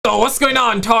Yo, what's going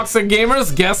on, toxic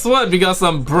gamers? Guess what? We got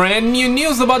some brand new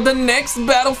news about the next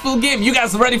Battlefield game. You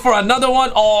guys ready for another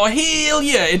one? Oh, hell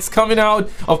yeah, it's coming out.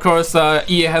 Of course,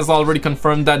 EA has already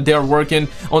confirmed that they're working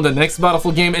on the next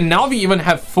Battlefield game, and now we even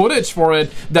have footage for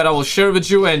it that I will share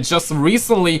with you. And just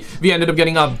recently, we ended up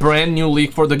getting a brand new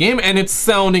leak for the game, and it's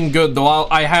sounding good, though.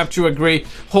 I have to agree.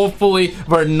 Hopefully,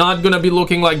 we're not gonna be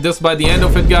looking like this by the end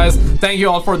of it, guys. Thank you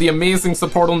all for the amazing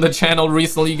support on the channel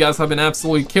recently. You guys have been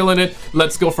absolutely killing it.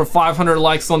 Let's go for 500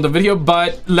 likes on the video,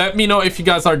 but let me know if you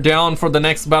guys are down for the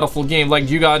next Battlefield game. Like,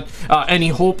 you got any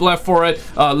hope left for it?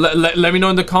 Let me know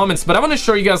in the comments. But I want to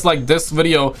show you guys like this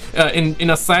video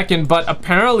in a second. But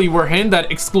apparently we're hearing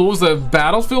that exclusive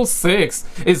Battlefield 6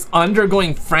 is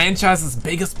undergoing franchise's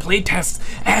biggest playtest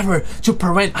ever to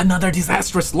prevent another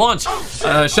disastrous launch.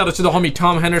 Shout out to the homie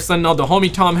Tom Henderson. Now the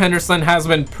homie Tom Henderson has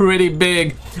been pretty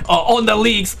big on the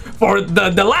leaks for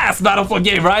the last Battlefield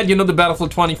game, right? You know, the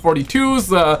Battlefield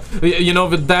 2042s. You know,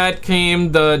 with that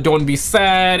came the don't be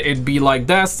sad, it be like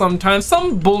that sometimes,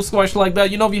 some bull squash like that.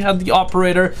 You know, we had the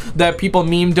operator that people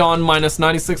memed on, minus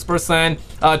 96%,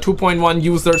 2.1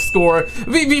 user score.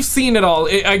 We've seen it all.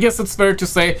 I guess it's fair to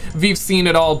say we've seen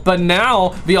it all. But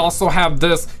now we also have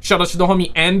this. Shout out to the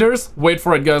homie Anders. Wait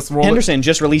for it, guys. Roll Henderson it.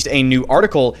 just released a new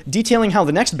article detailing how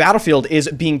the next Battlefield is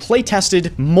being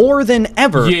playtested more than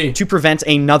ever to prevent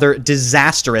another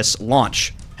disastrous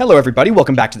launch. Hello everybody,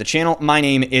 welcome back to the channel. My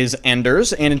name is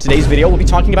Anders, and in today's video we'll be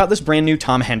talking about this brand new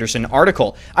Tom Henderson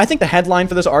article. I think the headline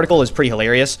for this article is pretty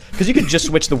hilarious, because you could just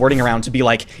switch the wording around to be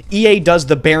like, EA does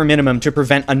the bare minimum to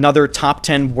prevent another top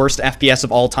 10 worst FPS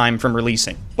of all time from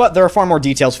releasing. But there are far more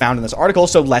details found in this article,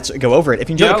 so let's go over it. If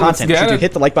you enjoy the content, be sure to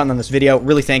hit the like button on this video.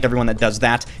 Really thank everyone that does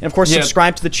that. And of course,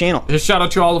 subscribe to the channel. Just shout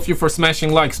out to all of you for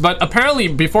smashing likes. But apparently,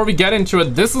 before we get into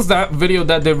it, this is that video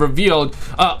that they revealed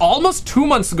almost 2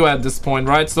 months ago at this point,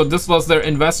 right? So this was their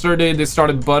investor day. They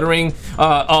started buttering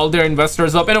all their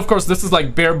investors up, and of course this is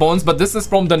like bare bones, but this is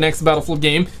from the next Battlefield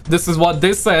game. This is what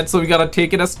they said, so we gotta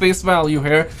take it as face value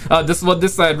here. This is what they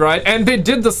said, right? And they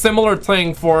did the similar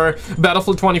thing for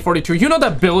Battlefield 2042. You know,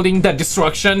 that building, that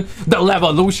destruction, the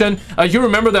Levolution. You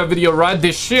remember that video, right?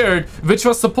 They shared, which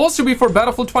was supposed to be for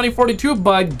Battlefield 2042,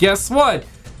 but guess what?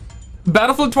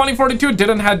 Battlefield 2042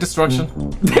 didn't have destruction.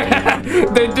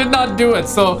 They did not do it.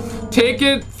 So take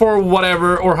it for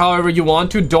whatever or however you want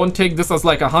to. Don't take this as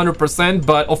like 100%,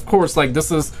 but of course, like,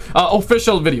 this is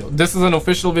official video. This is an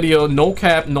official video, no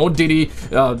cap, no diddy,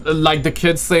 like the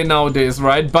kids say nowadays,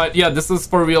 right? But yeah, this is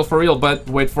for real, but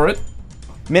wait for it.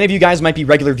 Many of you guys might be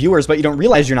regular viewers, but you don't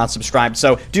realize you're not subscribed,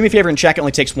 so do me a favor and check. It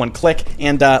only takes one click,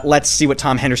 and let's see what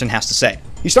Tom Henderson has to say.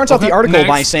 He starts off the article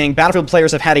by saying Battlefield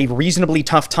players have had a reasonably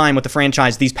tough time with the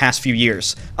franchise these past few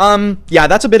years. Yeah,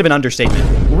 that's a bit of an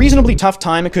understatement. Reasonably tough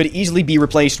time could easily be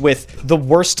replaced with the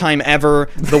worst time ever,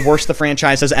 the worst the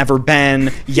franchise has ever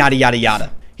been, yada yada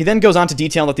yada. He then goes on to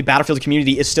detail that the Battlefield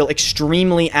community is still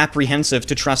extremely apprehensive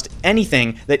to trust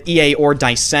anything that EA or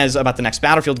DICE says about the next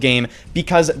Battlefield game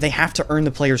because they have to earn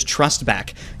the players' trust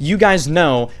back. You guys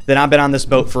know that I've been on this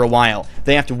boat for a while.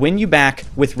 They have to win you back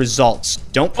with results.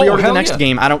 Don't pre-order the next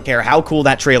game. I don't care how cool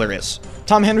that trailer is.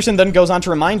 Tom Henderson then goes on to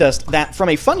remind us that from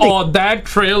a funding... Oh, that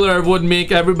trailer would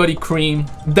make everybody cream.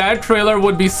 That trailer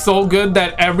would be so good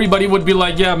that everybody would be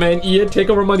like, yeah, man, EA, take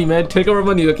over money, man. Take over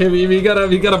money, okay? We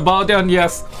gotta bow down,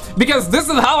 yes. Because this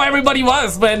is how everybody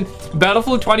was when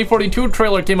Battlefield 2042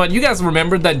 trailer came out. You guys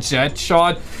remember that jet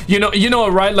shot? You know,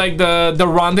 right? Like the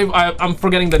rendezvous. I'm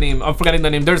forgetting the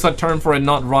name. There's a term for it,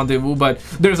 not rendezvous, but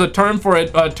there's a term for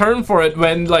it.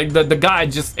 When like the guy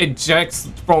just ejects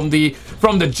from the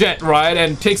jet, right?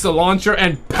 And takes a launcher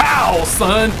and pow,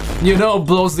 son, you know,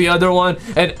 blows the other one,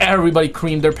 and everybody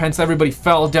creamed their pants. Everybody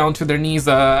fell down to their knees,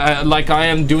 like I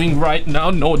am doing right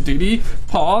now. No diddy,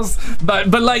 pause.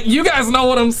 But like, you guys know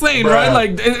what I'm saying, right?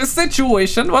 Like, the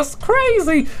situation was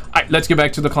crazy. All right, let's get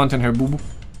back to the content here, boo-boo.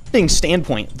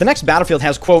 Standpoint, the next Battlefield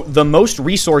has, quote, the most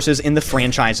resources in the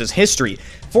franchise's history.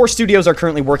 4 studios are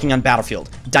currently working on Battlefield: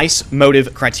 DICE,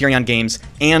 Motive, Criterion Games,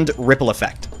 and Ripple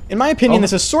Effect. In my opinion,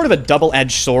 this is sort of a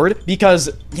double-edged sword because,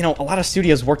 you know, a lot of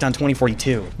studios worked on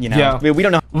 2042, you know? Yeah. We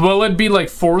don't know. Will it be like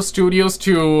 4 studios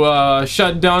to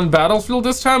shut down Battlefield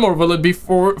this time, or will it be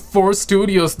four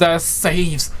studios that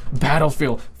saves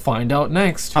Battlefield? Find out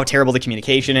next. How terrible the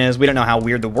communication is. We don't know how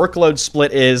weird the workload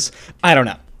split is. I don't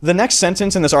know. The next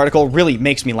sentence in this article really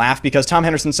makes me laugh because Tom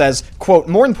Henderson says, quote,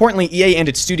 more importantly, EA and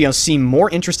its studios seem more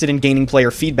interested in gaining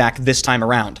player feedback this time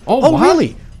around. Oh,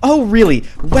 really? Oh, really?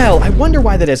 Well, I wonder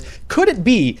why that is. Could it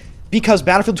be Because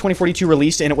Battlefield 2042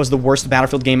 released and it was the worst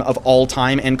Battlefield game of all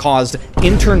time and caused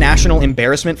international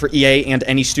embarrassment for EA and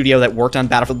any studio that worked on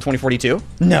Battlefield 2042?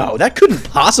 No, that couldn't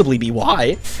possibly be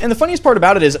why. And the funniest part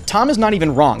about it is Tom is not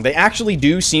even wrong. They actually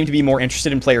do seem to be more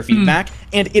interested in player feedback,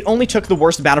 and it only took the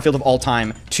worst Battlefield of all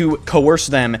time to coerce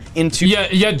them into...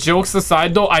 Yeah, jokes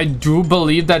aside though, I do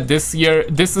believe that this year,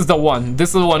 this is the one. This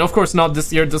is the one. Of course, not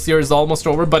this year. This year is almost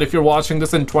over, but if you're watching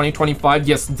this in 2025,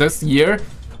 yes, this year,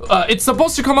 it's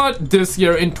supposed to come out this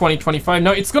year in 2025.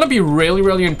 Now, it's going to be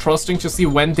really interesting to see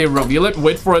when they reveal it.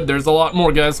 Wait for it. There's a lot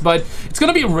more, guys. But it's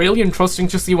going to be really interesting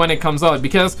to see when it comes out.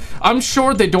 Because I'm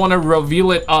sure they don't want to reveal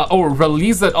it or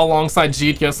release it alongside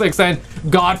GTA 6. And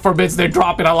God forbids they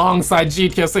drop it alongside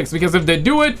GTA 6. Because if they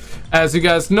do it, as you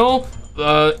guys know,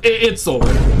 it's over.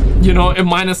 You know, a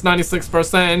minus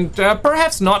 96%.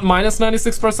 Perhaps not minus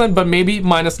 96%, but maybe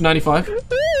minus 95.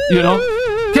 You know?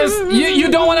 Because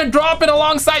you don't want to drop it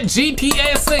alongside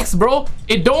GTA 6, bro.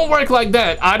 It don't work like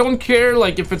that. I don't care,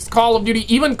 like, if it's Call of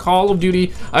Duty. Even Call of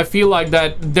Duty, I feel like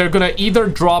that they're gonna either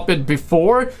drop it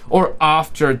before or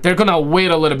after. They're gonna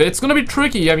wait a little bit. It's gonna be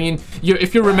tricky. I mean,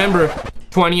 if you remember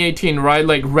 2018, right?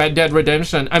 Like Red Dead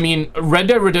Redemption. I mean, Red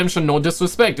Dead Redemption, no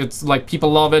disrespect. It's like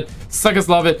people love it. Suckers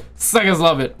love it. Suckers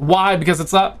love it. Why? Because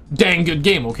it's a dang good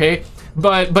game, okay?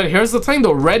 But here's the thing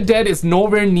though, Red Dead is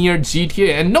nowhere near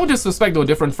GTA, and no disrespect though,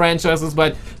 different franchises,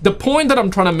 but the point that I'm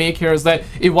trying to make here is that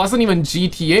it wasn't even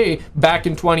GTA back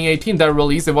in 2018 that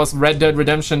released. It was Red Dead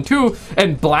Redemption 2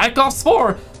 and Black Ops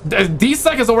 4. These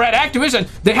suckers over at Activision,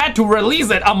 they had to release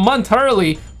it a month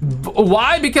early.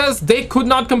 Why? Because they could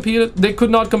not compete. They could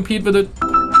not compete with it.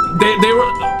 They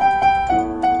were...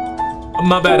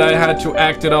 My bad, I had to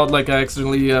act it out like I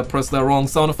accidentally pressed that wrong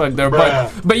sound effect there.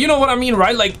 But you know what I mean,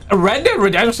 right? Like Red Dead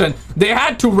Redemption, they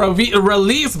had to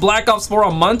release Black Ops 4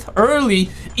 a month early,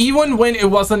 even when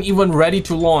it wasn't even ready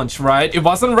to launch, right? It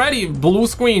wasn't ready. Blue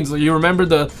screens. You remember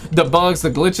the bugs, the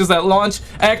glitches at launch?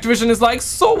 Activision is like,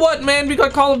 so what, man? We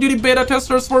got Call of Duty beta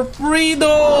testers for free,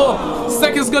 though.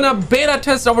 Sec is gonna beta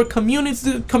test. Our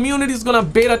community is gonna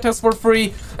beta test for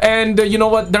free, and you know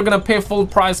what? They're gonna pay full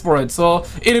price for it. So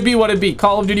it'll be what it be.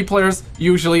 Call of Duty players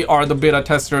usually are the beta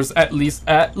testers, at least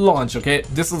at launch, okay?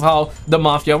 This is how the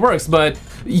mafia works. But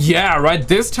yeah, right,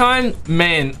 this time,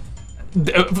 man,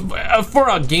 for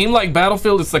a game like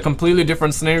Battlefield, it's a completely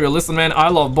different scenario. Listen, man, I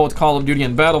love both Call of Duty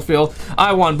and Battlefield.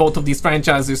 I want both of these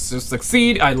franchises to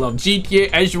succeed. I love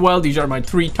GTA as well. These are my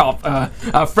three top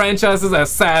franchises,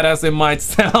 as sad as it might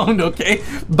sound, okay?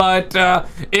 But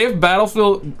if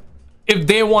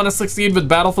they want to succeed with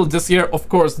Battlefield this year, of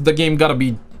course, the game gotta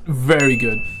be very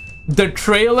good. The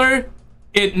trailer,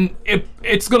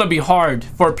 it's gonna be hard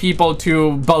for people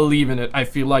to believe in it, I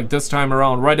feel like, this time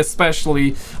around, right?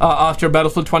 Especially after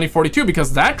Battlefield 2042,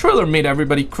 because that trailer made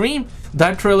everybody cream.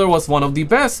 That trailer was one of the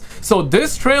best. So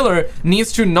this trailer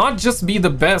needs to not just be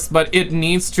the best, but it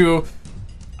needs to,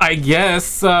 I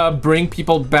guess, bring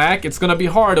people back. It's gonna be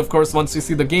hard, of course, once you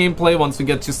see the gameplay, once you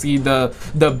get to see the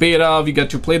beta, we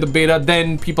get to play the beta,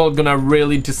 then people are gonna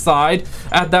really decide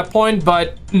at that point.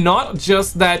 But not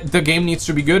just that the game needs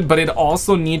to be good, but it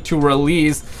also need to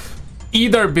release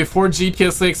either before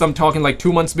GTA 6, I'm talking like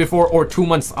 2 months before, or 2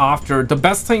 months after. The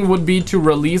best thing would be to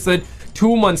release it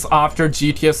 2 months after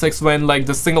GTA 6, when like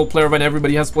the single player, when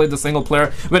everybody has played the single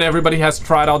player, when everybody has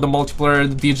tried out the multiplayer,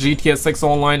 the GTA 6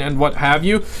 online and what have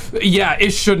you. Yeah,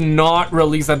 it should not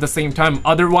release at the same time.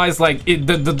 Otherwise, like,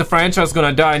 the franchise is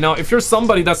gonna die. Now, if you're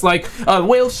somebody that's like,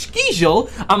 well, SKizzle,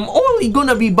 I'm only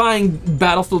gonna be buying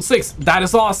Battlefield 6, that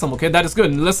is awesome, okay? That is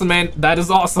good. Listen, man, that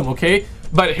is awesome, okay?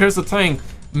 But here's the thing.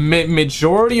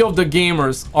 Majority of the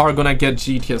gamers are gonna get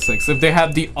GTA 6. If they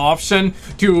have the option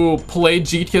to play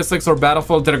GTA 6 or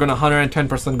Battlefield, they're gonna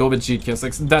 110% go with GTA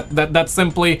 6. That's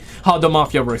simply how the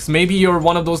mafia works. Maybe you're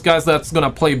one of those guys that's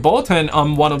gonna play both, and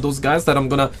I'm one of those guys that I'm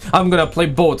gonna play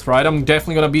both, right? I'm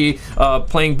definitely gonna be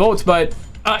playing both. But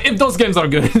if those games are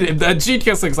good,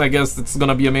 GTA 6, I guess it's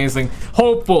gonna be amazing.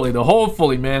 Hopefully, though.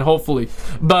 Hopefully, man. Hopefully.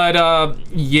 But,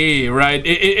 yeah, right?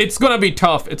 It's gonna be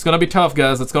tough. It's gonna be tough,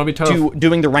 guys. It's gonna be tough. To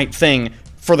doing the right thing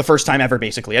for the first time ever,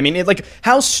 basically. I mean, like,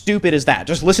 how stupid is that?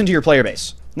 Just listen to your player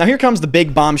base. Now here comes the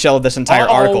big bombshell of this entire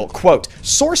article. Quote,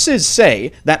 sources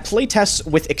say that playtests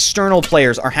with external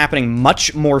players are happening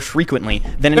much more frequently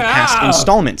than in past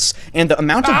installments, and the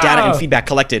amount of data and feedback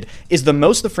collected is the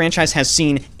most the franchise has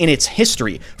seen in its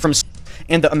history.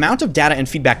 and the amount of data and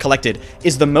feedback collected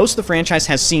is the most the franchise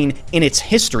has seen in its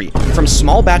history. From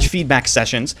small batch feedback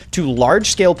sessions to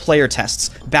large-scale player tests,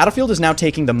 Battlefield is now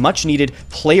taking the much-needed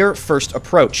player-first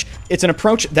approach. It's an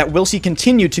approach that we'll see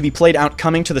continue to be played out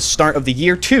coming to the start of the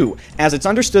year 2, as it's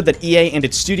understood that EA and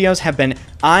its studios have been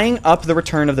eyeing up the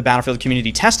return of the Battlefield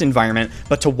community test environment,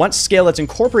 but to what scale it's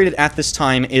incorporated at this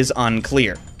time is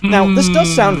unclear. Now, this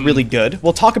does sound really good.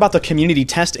 We'll talk about the community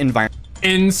test environment.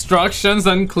 Instructions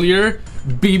unclear.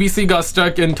 BBC got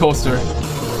stuck in toaster.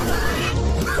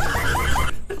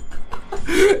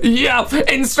 Yeah,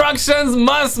 instructions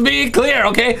must be clear,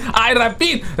 okay? I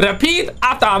repeat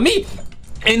after me.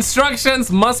 Instructions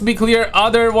must be clear,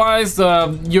 otherwise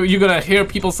you're gonna hear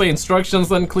people say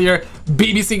instructions unclear.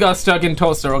 BBC got stuck in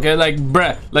toaster, okay? Like,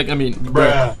 bruh. Like, I mean,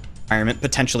 bruh.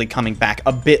 Potentially coming back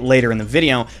a bit later in the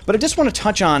video, but I just want to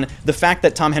touch on the fact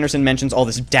that Tom Henderson mentions all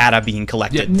this data being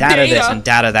collected. Yeah, data this and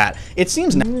data that. It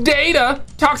seems data,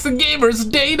 toxic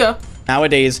gamers, data.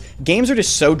 Nowadays, games are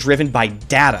just so driven by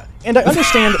data. And I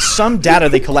understand some data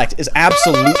they collect is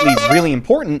absolutely really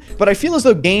important, but I feel as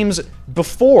though games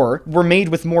before were made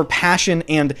with more passion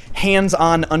and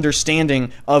hands-on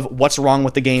understanding of what's wrong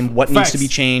with the game, what needs to be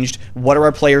changed, what are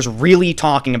our players really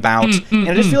talking about, and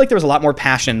I just feel like there was a lot more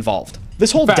passion involved.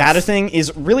 This whole data thing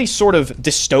is really sort of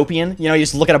dystopian. You know, you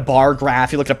just look at a bar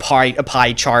graph, you look at a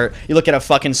pie chart, you look at a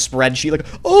fucking spreadsheet, like,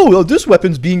 oh, well, this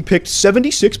weapon's being picked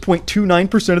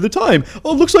 76.29% of the time.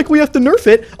 Oh, looks like we have to nerf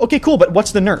it. Okay, cool, but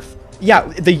what's the nerf?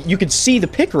 Yeah, you could see the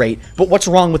pick rate, but what's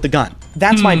wrong with the gun?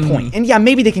 That's my point. And yeah,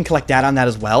 maybe they can collect data on that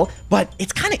as well, but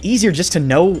it's kind of easier just to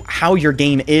know how your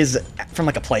game is from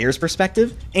like a player's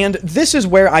perspective. And this is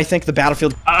where I think the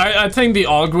Battlefield... I think the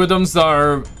algorithms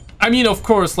are... I mean, of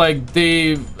course, like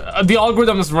the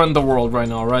algorithms run the world right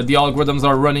now, right? The algorithms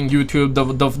are running YouTube.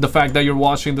 The fact that you're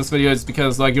watching this video is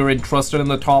because like you're interested in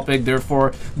the topic,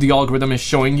 therefore the algorithm is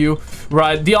showing you,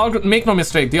 right? Make no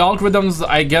mistake, the algorithms,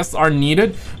 I guess, are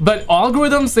needed, but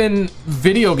algorithms in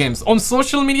video games on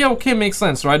social media, okay, makes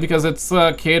sense, right? Because it's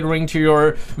catering to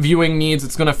your viewing needs.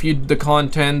 It's gonna feed the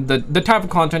content, the type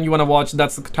of content you want to watch.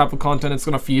 That's the type of content it's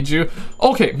gonna feed you.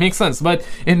 Okay, makes sense. But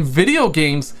in video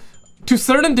games, to a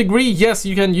certain degree, yes,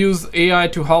 you can use AI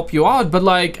to help you out, but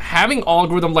like having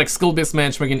algorithm like skill-based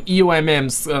matchmaking,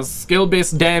 EOMMs,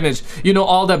 skill-based damage, you know,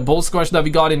 all that bull squash that we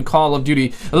got in Call of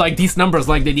Duty, like these numbers,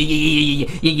 like the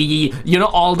you know,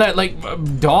 all that, like,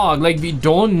 dog, like we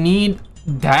don't need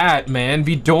that, man.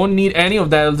 We don't need any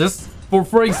of that. Just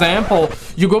for example,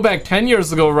 you go back 10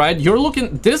 years ago, right? You're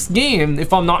looking, this game,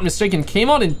 if I'm not mistaken, came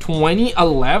out in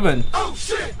 2011. Oh,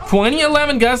 shit.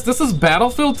 2011, guys. This is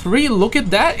Battlefield 3. Look at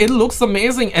that. It looks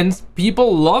amazing, and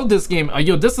people love this game.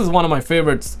 Yo, this is one of my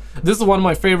favorites. This is one of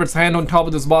my favorites, hand on top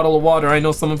of this bottle of water. I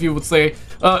know some of you would say,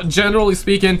 generally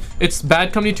speaking, it's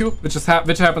Bad Company 2, which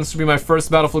happens to be my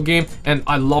first Battlefield game, and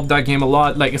I love that game a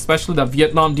lot. Like, especially the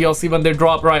Vietnam DLC when they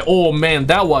dropped, right? Oh man,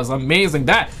 that was amazing.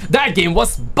 That game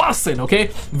was bussin', okay?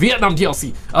 Vietnam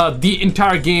DLC, the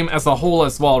entire game as a whole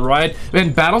as well, right?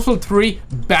 And Battlefield 3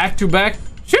 back to back.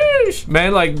 Sheesh,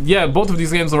 man, like, yeah, both of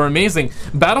these games are amazing.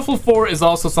 Battlefield 4 is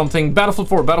also something. Battlefield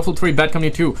 4, Battlefield 3, Bad Company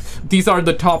 2. These are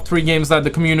the top 3 games that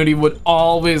the community would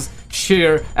always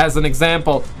share as an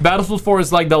example. Battlefield 4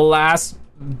 is like the last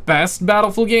best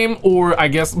Battlefield game, or I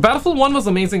guess Battlefield 1 was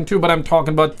amazing too, but I'm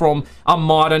talking about from a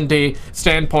modern day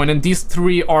standpoint, and these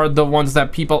 3 are the ones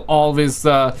that people always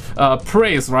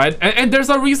praise, right? And there's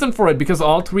a reason for it, because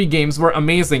all 3 games were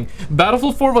amazing.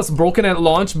 Battlefield 4 was broken at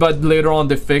launch, but later on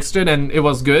they fixed it and it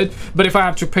was good. But if I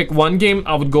have to pick one game,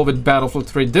 I would go with Battlefield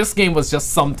 3. This game was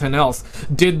just something else.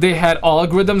 Did they had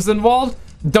algorithms involved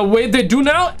the way they do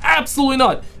now? Absolutely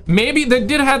not. Maybe they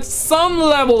did have some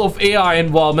level of AI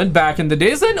involvement back in the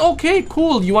days, and okay,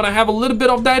 cool, you want to have a little bit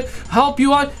of that help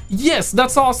you out? Yes,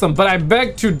 that's awesome, but I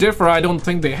beg to differ. I don't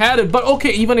think they had it. But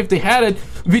okay, even if they had it,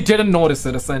 we didn't notice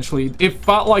it. Essentially, it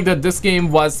felt like that this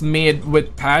game was made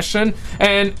with passion,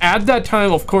 and at that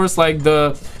time, of course, like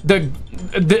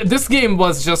this game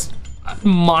was just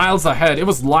miles ahead. It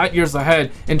was light years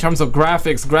ahead in terms of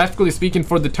graphics. Graphically speaking,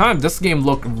 for the time, this game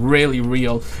looked really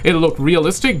real. It looked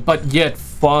realistic, but yet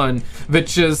fun,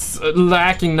 which is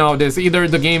lacking nowadays. Either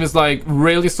the game is like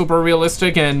really super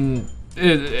realistic and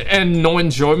no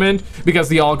enjoyment because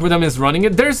the algorithm is running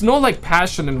it. There's no like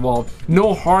passion involved,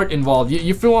 no heart involved.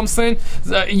 You feel what I'm saying?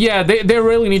 Yeah, they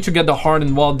really need to get the heart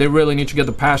involved. They really need to get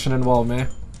the passion involved, man.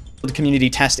 community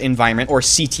test environment, or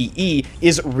CTE,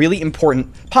 is really important,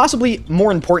 possibly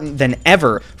more important than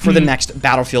ever for the next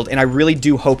Battlefield, and I really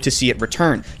do hope to see it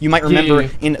return. You might remember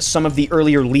in some of the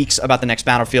earlier leaks about the next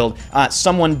Battlefield,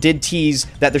 someone did tease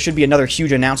that there should be another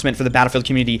huge announcement for the Battlefield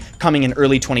community coming in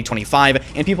early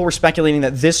 2025, and people were speculating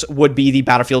that this would be the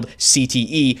Battlefield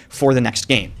CTE for the next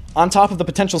game. On top of the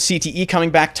potential CTE coming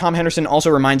back, Tom Henderson also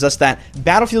reminds us that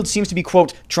Battlefield seems to be,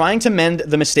 quote, trying to mend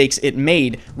the mistakes it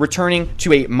made, returning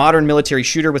to a modern military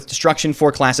shooter with destruction,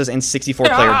 4 classes, and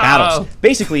 64-player battles.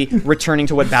 Basically, returning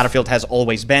to what Battlefield has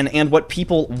always been and what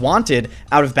people wanted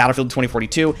out of Battlefield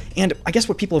 2042, and I guess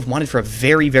what people have wanted for a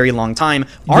very, very long time,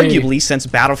 arguably since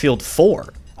Battlefield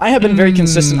 4. I have been very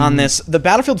consistent on this. The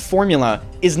Battlefield formula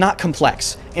is not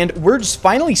complex, and we're just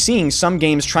finally seeing some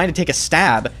games trying to take a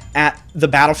stab at the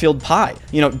Battlefield pie.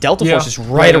 You know, Delta Force is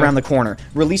right around the corner,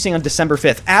 releasing on December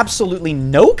 5th. Absolutely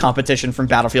no competition from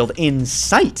Battlefield in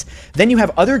sight. Then you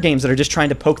have other games that are just trying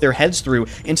to poke their heads through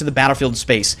into the Battlefield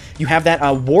space. You have that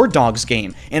War Dogs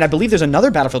game, and I believe there's another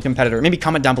Battlefield competitor. Maybe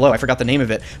comment down below, I forgot the name of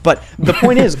it. But the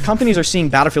point is, companies are seeing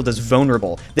Battlefield as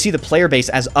vulnerable. They see the player base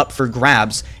as up for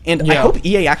grabs, and I hope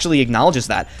EA actually acknowledges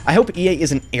that. I hope EA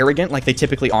isn't arrogant like they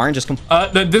typically are and just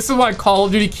this is why Call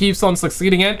of Duty keeps on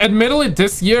succeeding, and admittedly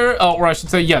this year, or I should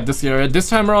say, this year, this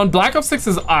time around, Black Ops 6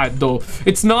 is odd though.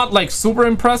 It's not like super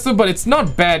impressive, but it's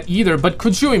not bad either. But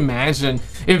could you imagine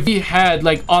if we had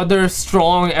like other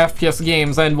strong FPS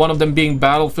games, and one of them being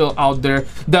Battlefield out there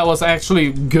that was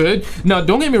actually good? Now,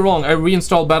 don't get me wrong, I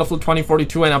reinstalled Battlefield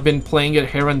 2042 and I've been playing it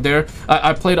here and there.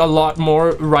 I played a lot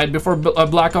more right before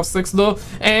Black Ops 6 though,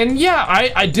 and yeah,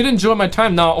 I did enjoy my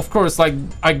time. Now, of course, like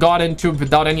I got into it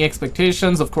without any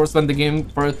expectations. Of course, when the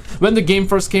game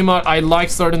first came out, I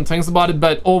liked certain things about it,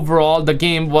 but overall the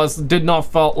game did not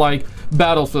felt like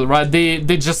Battlefield, right?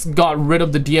 They just got rid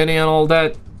of the DNA and all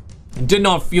that. Did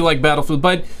not feel like Battlefield.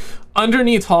 But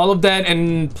underneath all of that,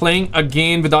 and playing a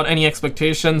game without any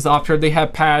expectations after they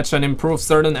have patched and improved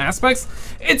certain aspects,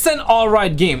 it's an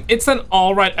alright game. It's an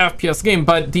alright FPS game,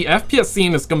 but the FPS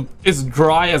scene is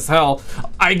dry as hell.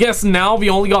 I guess now we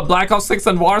only got Black Ops 6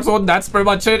 and Warzone. That's pretty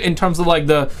much it in terms of like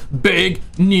the big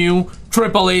new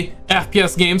AAA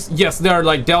FPS games. Yes, there are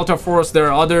like Delta Force, there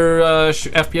are other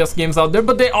FPS games out there,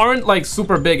 but they aren't like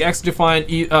super big.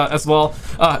 XDefiant as well.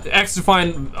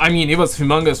 XDefiant, I mean, it was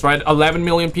humongous, right? 11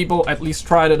 million people at least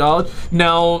tried it out.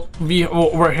 Now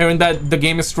we're hearing that the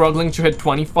game is struggling to hit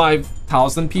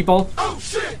 25,000 people. Oh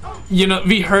shit! You know,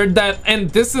 we heard that, and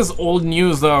this is old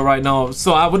news right now,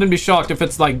 so I wouldn't be shocked if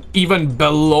it's like even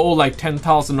below like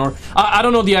 10,000, or I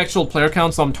don't know the actual player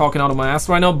count, so I'm talking out of my ass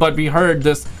right now, but we heard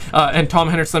this, and Tom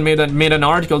Henderson made an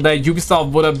article that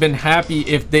Ubisoft would have been happy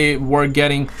if they were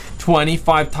getting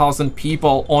 25,000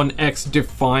 people on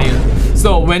XDefiant.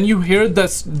 So when you hear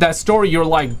that story, you're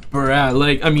like, bruh,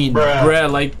 like, I mean, bruh,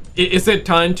 like, is it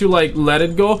time to like let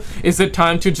it go? Is it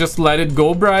time to just let it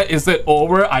go, bruh? Is it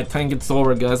over? I think it's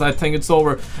over, guys. I think it's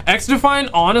over. XDefiant,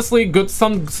 honestly,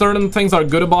 some certain things are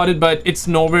good about it, but it's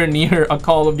nowhere near a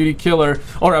Call of Duty killer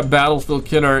or a Battlefield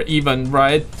killer even,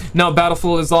 right? Now,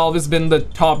 Battlefield has always been the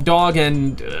top dog,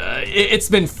 and it's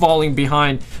been falling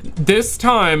behind. This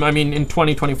time, I mean, in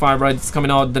 2025, right? It's coming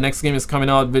out. The next game is coming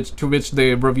out, to which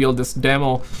they revealed this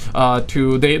demo.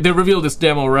 They revealed this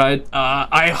demo, right?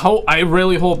 I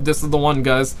really hope this is the one,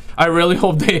 guys. I really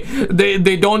hope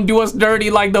they don't do us dirty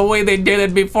like the way they did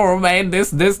it before, man. This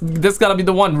gotta be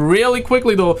the one. Really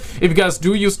quickly though, if you guys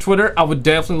do use Twitter, I would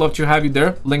definitely love to have you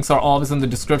there. Links are always in the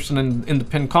description and in the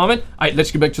pinned comment. Alright, let's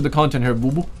get back to the content here,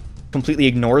 boo boo. Completely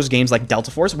ignores games like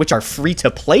Delta Force, which are free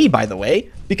to play, by the way.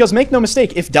 Because make no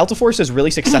mistake, if Delta Force is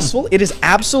really successful, it is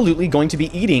absolutely going to be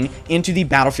eating into the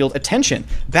Battlefield attention.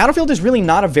 Battlefield is really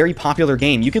not a very popular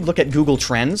game. You could look at Google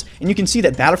Trends, and you can see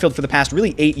that Battlefield for the past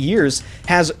really 8 years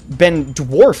has been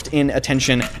dwarfed in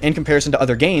attention in comparison to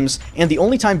other games, and the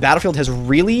only time Battlefield has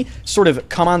really sort of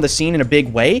come on the scene in a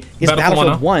big way is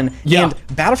Battlefield 1. Yeah.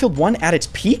 And Battlefield 1 at its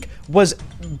peak was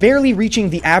barely reaching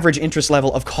the average interest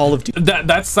level of Call of Duty.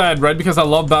 That's sad, right? Because I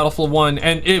love Battlefield 1,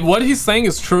 and what he's saying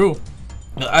is true.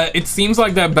 It seems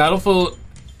like that Battlefield,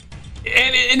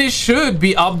 and it should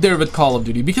be up there with Call of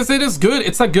Duty because it is good.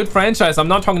 It's a good franchise. I'm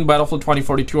not talking Battlefield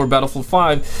 2042 or Battlefield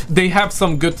 5. They have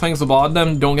some good things about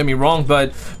them, don't get me wrong,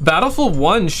 but Battlefield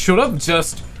 1 should have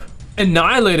just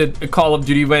annihilated Call of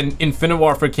Duty when Infinite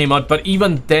Warfare came out, but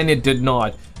even then it did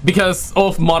not, because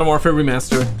of Modern Warfare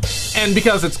Remaster and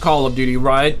because it's Call of Duty,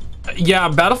 right? Yeah,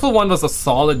 Battlefield 1 was a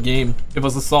solid game. It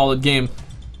was a solid game.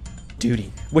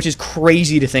 Duty, which is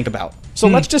crazy to think about. So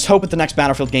let's just hope at the next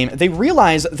Battlefield game they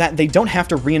realize that they don't have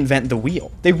to reinvent the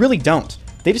wheel. They really don't.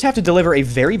 They just have to deliver a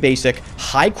very basic,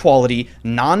 high-quality,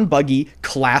 non-buggy,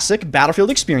 classic Battlefield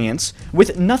experience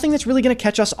with nothing that's really going to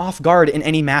catch us off guard in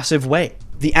any massive way.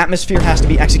 The atmosphere has to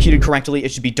be executed correctly,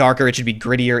 it should be darker, it should be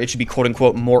grittier, it should be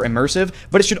quote-unquote more immersive,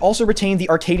 but it should also retain the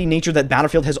arcadey nature that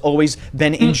Battlefield has always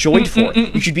been enjoyed for.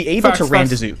 You should be able to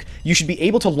Randazook. You should be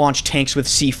able to launch tanks with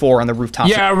C4 on the rooftops.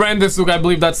 Yeah, Randazook, I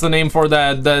believe that's the name for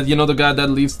that, you know, the guy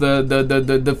that leaves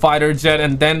the fighter jet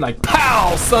and then like,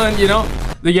 pow, son, you know?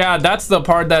 Yeah, that's the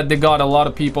part that they got a lot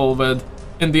of people with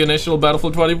in the initial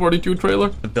Battlefield 2042 trailer.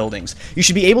 The buildings. You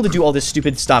should be able to do all this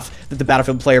stupid stuff that the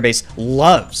Battlefield player base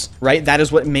loves, right? That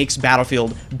is what makes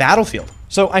Battlefield Battlefield.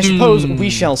 So I suppose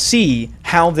we shall see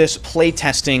how this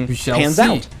playtesting pans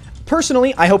out.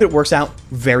 Personally, I hope it works out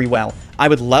very well. I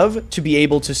would love to be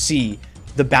able to see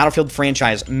the Battlefield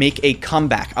franchise make a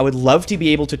comeback. I would love to be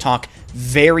able to talk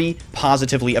very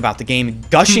positively about the game,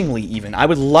 gushingly even. I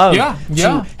would love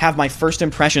to have my first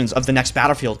impressions of the next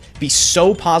Battlefield be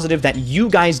so positive that you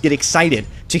guys get excited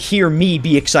to hear me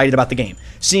be excited about the game,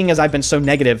 seeing as I've been so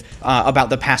negative about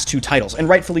the past 2 titles, and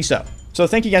rightfully so. So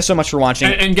thank you guys so much for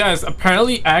watching. And guys,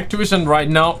 apparently Activision right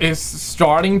now is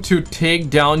starting to take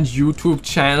down YouTube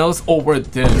channels over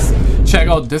this. Check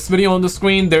out this video on the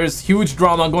screen. There's huge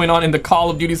drama going on in the Call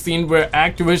of Duty scene where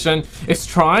Activision is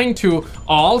trying to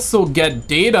also get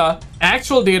data,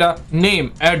 actual data,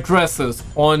 name, addresses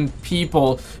on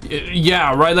people.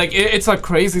 Yeah, right? Like, it's a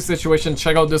crazy situation.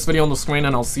 Check out this video on the screen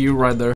and I'll see you right there.